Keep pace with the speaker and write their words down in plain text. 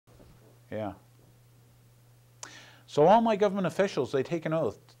Yeah. So all my government officials, they take an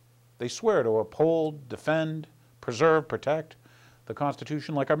oath. They swear to uphold, defend, preserve, protect the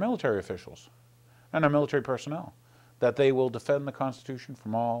Constitution like our military officials and our military personnel, that they will defend the Constitution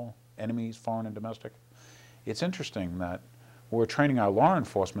from all enemies, foreign and domestic. It's interesting that we're training our law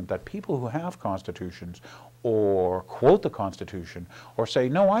enforcement that people who have constitutions or quote the Constitution or say,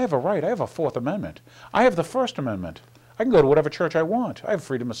 no, I have a right, I have a Fourth Amendment, I have the First Amendment, I can go to whatever church I want, I have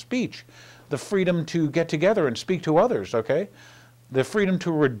freedom of speech, the freedom to get together and speak to others, okay? The freedom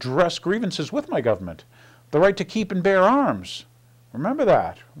to redress grievances with my government, the right to keep and bear arms. Remember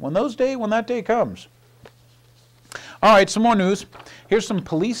that, when that day comes. All right, some more news. Here's some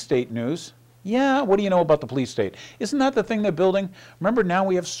police state news. Yeah, what do you know about the police state? Isn't that the thing they're building? Remember, now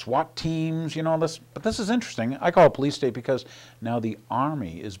we have SWAT teams, you know, this. But this is interesting. I call it police state because now the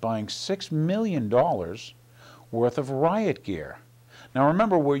Army is buying $6 million worth of riot gear. Now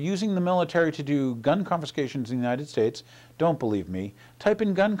remember, we're using the military to do gun confiscations in the United States. Don't believe me. Type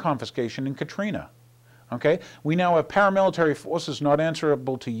in gun confiscation in Katrina. Okay? We now have paramilitary forces not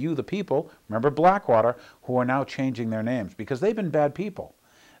answerable to you, the people, remember Blackwater, who are now changing their names because they've been bad people.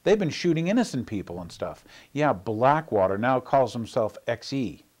 They've been shooting innocent people and stuff. Yeah, Blackwater now calls himself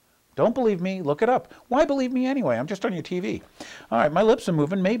XE. Don't believe me? Look it up. Why believe me anyway? I'm just on your TV. All right, my lips are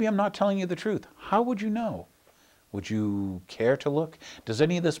moving. Maybe I'm not telling you the truth. How would you know? Would you care to look? Does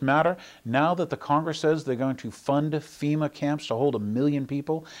any of this matter? Now that the Congress says they're going to fund FEMA camps to hold 1 million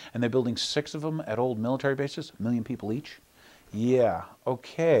people, and they're building 6 of them at old military bases, 1 million people each? Yeah,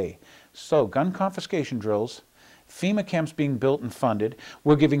 okay. So, gun confiscation drills, FEMA camps being built and funded.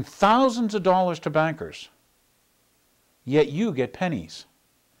 We're giving thousands of dollars to bankers. Yet you get pennies.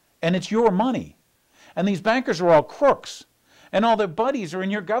 And it's your money. And these bankers are all crooks. And all their buddies are in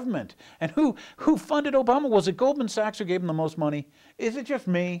your government. And who funded Obama? Was it Goldman Sachs who gave him the most money? Is it just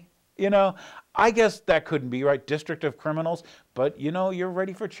me? You know, I guess that couldn't be right, District of Criminals. But, you know, you're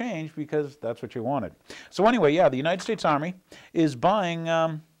ready for change because that's what you wanted. So anyway, yeah, the United States Army is buying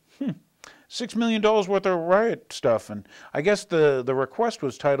 $6 million worth of riot stuff. And I guess the request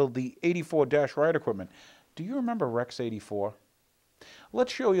was titled the 84-riot equipment. Do you remember Rex 84?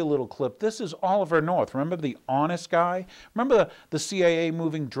 Let's show you a little clip. This is Oliver North. Remember the honest guy? Remember the CIA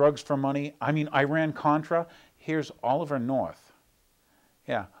moving drugs for money? I mean, Iran-Contra? Here's Oliver North.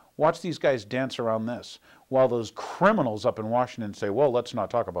 Yeah, watch these guys dance around this while those criminals up in Washington say, well, let's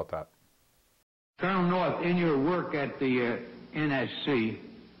not talk about that. Colonel North, in your work at the NSC,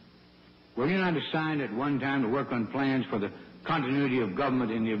 were you not assigned at one time to work on plans for the continuity of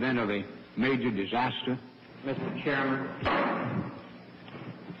government in the event of a major disaster? Mr. Chairman,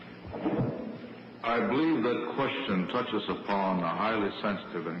 I believe that question touches upon a highly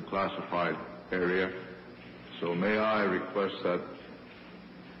sensitive and classified area, so may I request that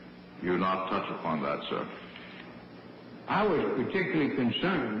you not touch upon that, sir? I was particularly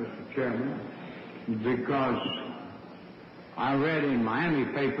concerned, Mr. Chairman, because I read in Miami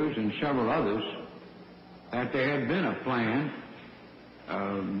papers and several others that there had been a plan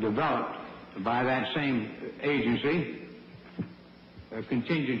developed by that same agency, a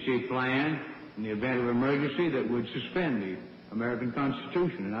contingency plan in the event of emergency that would suspend the American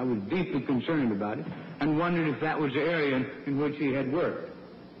Constitution. And I was deeply concerned about it and wondered if that was the area in which he had worked.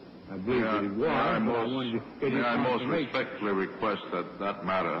 I believe that it was, but I wanted to get his I most confirmation. respectfully request that that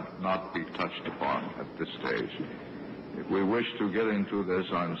matter not be touched upon at this stage. If we wish to get into this,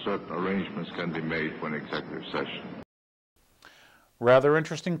 certain arrangements can be made for an executive session. Rather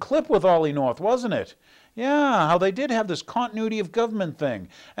interesting clip with Ollie North, wasn't it? Yeah, how they did have this continuity of government thing.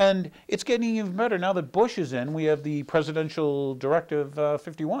 And it's getting even better. Now that Bush is in, we have the Presidential Directive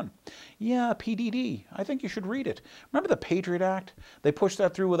 51. Yeah, PDD. I think you should read it. Remember the Patriot Act? They pushed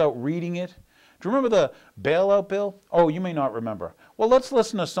that through without reading it. Do you remember the bailout bill? Oh, you may not remember. Well, let's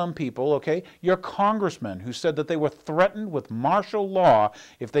listen to some people, okay? Your congressman who said that they were threatened with martial law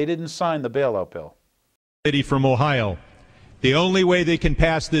if they didn't sign the bailout bill. Lady from Ohio. The only way they can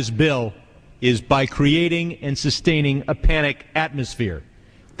pass this bill is by creating and sustaining a panic atmosphere.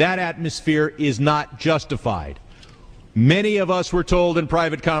 That atmosphere is not justified. Many of us were told in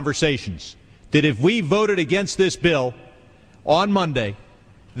private conversations that if we voted against this bill on Monday,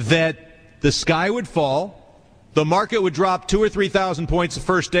 that the sky would fall, the market would drop 2,000 or 3,000 points the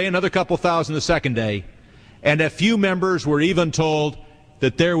first day, another couple thousand the second day, and a few members were even told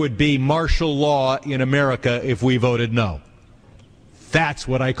that there would be martial law in America if we voted no. That's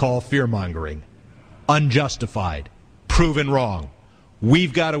what I call fear-mongering. Unjustified. Proven wrong.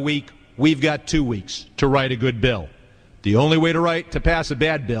 We've got a week, we've got 2 weeks to write a good bill. The only way to pass a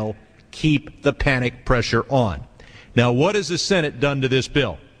bad bill, keep the panic pressure on. Now, what has the Senate done to this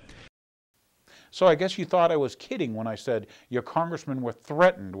bill? So I guess you thought I was kidding when I said your congressmen were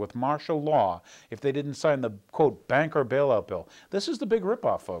threatened with martial law if they didn't sign the, quote, banker bailout bill. This is the big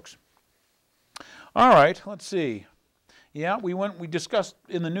ripoff, folks. All right, let's see. Yeah, we discussed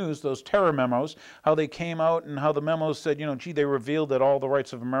in the news those terror memos, how they came out and how the memos said, you know, gee, they revealed that all the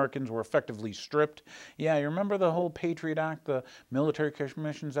rights of Americans were effectively stripped. Yeah, you remember the whole Patriot Act, the Military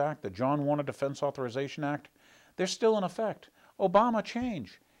Commissions Act, the John Warner Defense Authorization Act? They're still in effect. Obama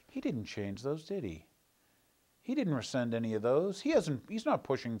changed. He didn't change those, did he? He didn't rescind any of those. He's not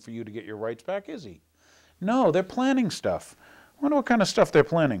pushing for you to get your rights back, is he? No, they're planning stuff. I wonder what kind of stuff they're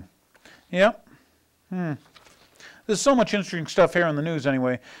planning. Yep. There's so much interesting stuff here in the news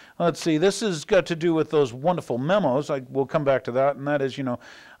anyway. Let's see. This has got to do with those wonderful memos. We'll come back to that. And that is, you know,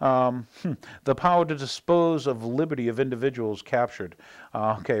 the power to dispose of liberty of individuals captured.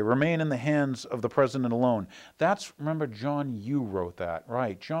 Okay, remain in the hands of the president alone. That's, remember, John Yoo wrote that.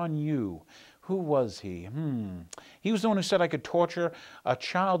 Right, John Yoo. Who was he? He was the one who said I could torture a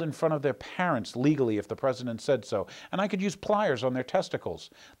child in front of their parents legally if the president said so, and I could use pliers on their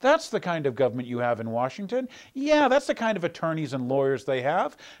testicles. That's the kind of government you have in Washington. Yeah, that's the kind of attorneys and lawyers they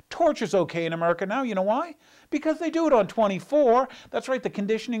have. Torture's okay in America now. You know why? Because they do it on 24. That's right, the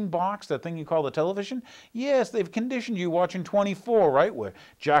conditioning box, that thing you call the television. Yes, they've conditioned you watching 24, right, where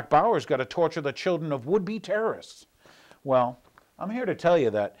Jack Bauer's got to torture the children of would-be terrorists. Well, I'm here to tell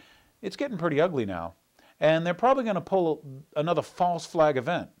you that it's getting pretty ugly now, and they're probably going to pull another false flag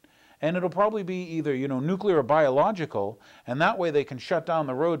event, and it'll probably be either, you know, nuclear or biological, and that way they can shut down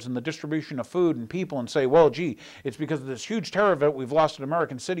the roads and the distribution of food and people and say, well, gee, it's because of this huge terror event we've lost an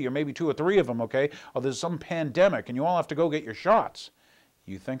American city, or maybe 2 or 3 of them, okay, or there's some pandemic, and you all have to go get your shots.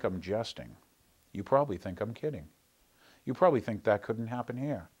 You think I'm jesting. You probably think I'm kidding. You probably think that couldn't happen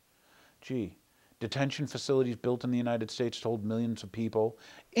here. Gee. Detention facilities built in the United States to hold millions of people.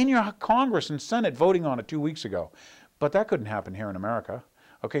 In your Congress and Senate voting on it 2 weeks ago. But that couldn't happen here in America.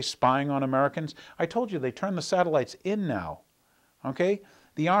 Okay, spying on Americans. I told you they turn the satellites in now. Okay?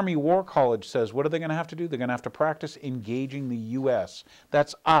 The Army War College says, what are they going to have to do? They're going to have to practice engaging the U.S.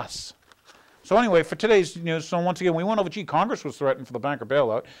 That's us. So anyway, for today's news, so once again, we went over, gee, Congress was threatened for the banker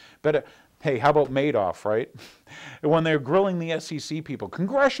bailout. But hey, how about Madoff, right? When they're grilling the SEC people,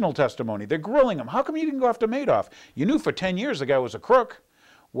 congressional testimony, they're grilling them. How come you didn't go after Madoff? You knew for 10 years the guy was a crook.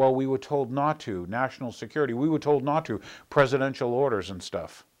 Well, we were told not to. National security, we were told not to. Presidential orders and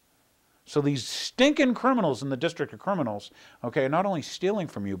stuff. So these stinking criminals in the District of Criminals, okay, are not only stealing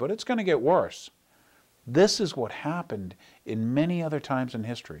from you, but it's going to get worse. This is what happened in many other times in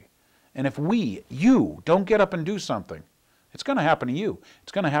history. And if you don't get up and do something, it's going to happen to you.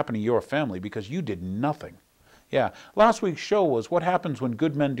 It's going to happen to your family because you did nothing. Yeah, last week's show was what happens when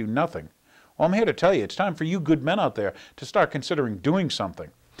good men do nothing. Well, I'm here to tell you, it's time for you good men out there to start considering doing something.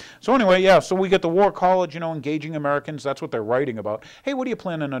 So anyway, yeah, so we get the War College, you know, engaging Americans. That's what they're writing about. Hey, what are you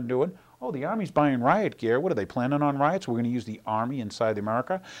planning on doing? Oh, the Army's buying riot gear. What are they planning on riots? We're going to use the Army inside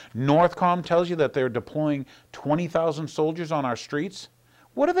America. Northcom tells you that they're deploying 20,000 soldiers on our streets.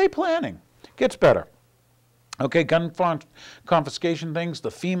 What are they planning? Gets better. Okay, gun confiscation things, the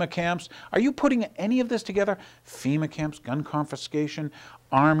FEMA camps. Are you putting any of this together? FEMA camps, gun confiscation,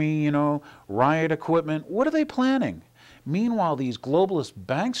 Army, you know, riot equipment. What are they planning? Meanwhile, these globalist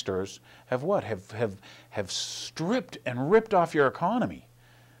banksters have what? Have stripped and ripped off your economy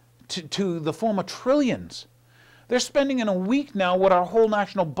to the form of trillions. They're spending in a week now what our whole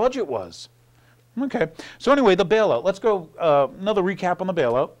national budget was. Okay, so anyway, the bailout. Let's go another recap on the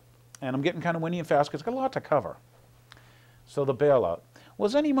bailout. And I'm getting kind of windy and fast because it's got a lot to cover. So the bailout.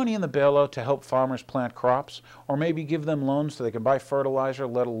 Was any money in the bailout to help farmers plant crops? Or maybe give them loans so they can buy fertilizer,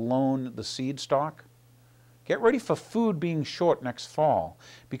 let alone the seed stock? Get ready for food being short next fall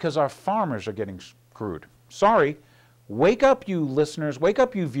because our farmers are getting screwed. Sorry. Wake up, you listeners. Wake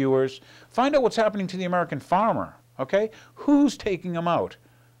up, you viewers. Find out what's happening to the American farmer. Okay? Who's taking them out?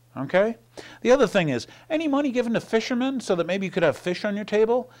 Okay? The other thing is, any money given to fishermen so that maybe you could have fish on your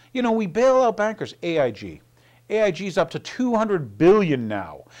table? You know, we bail out bankers. AIG. AIG's up to $200 billion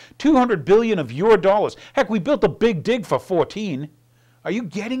now. $200 billion of your dollars. Heck, we built a big dig for 14. Are you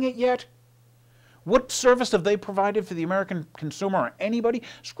getting it yet? What service have they provided for the American consumer or anybody?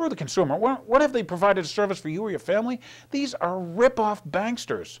 Screw the consumer. What have they provided a service for you or your family? These are rip-off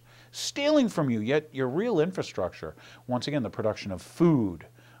banksters stealing from you, yet your real infrastructure, once again, the production of food,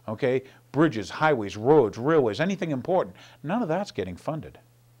 okay, bridges, highways, roads, railways, anything important, none of that's getting funded.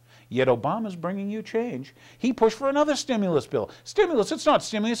 Yet Obama's bringing you change. He pushed for another stimulus bill. Stimulus, it's not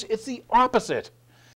stimulus, it's the opposite.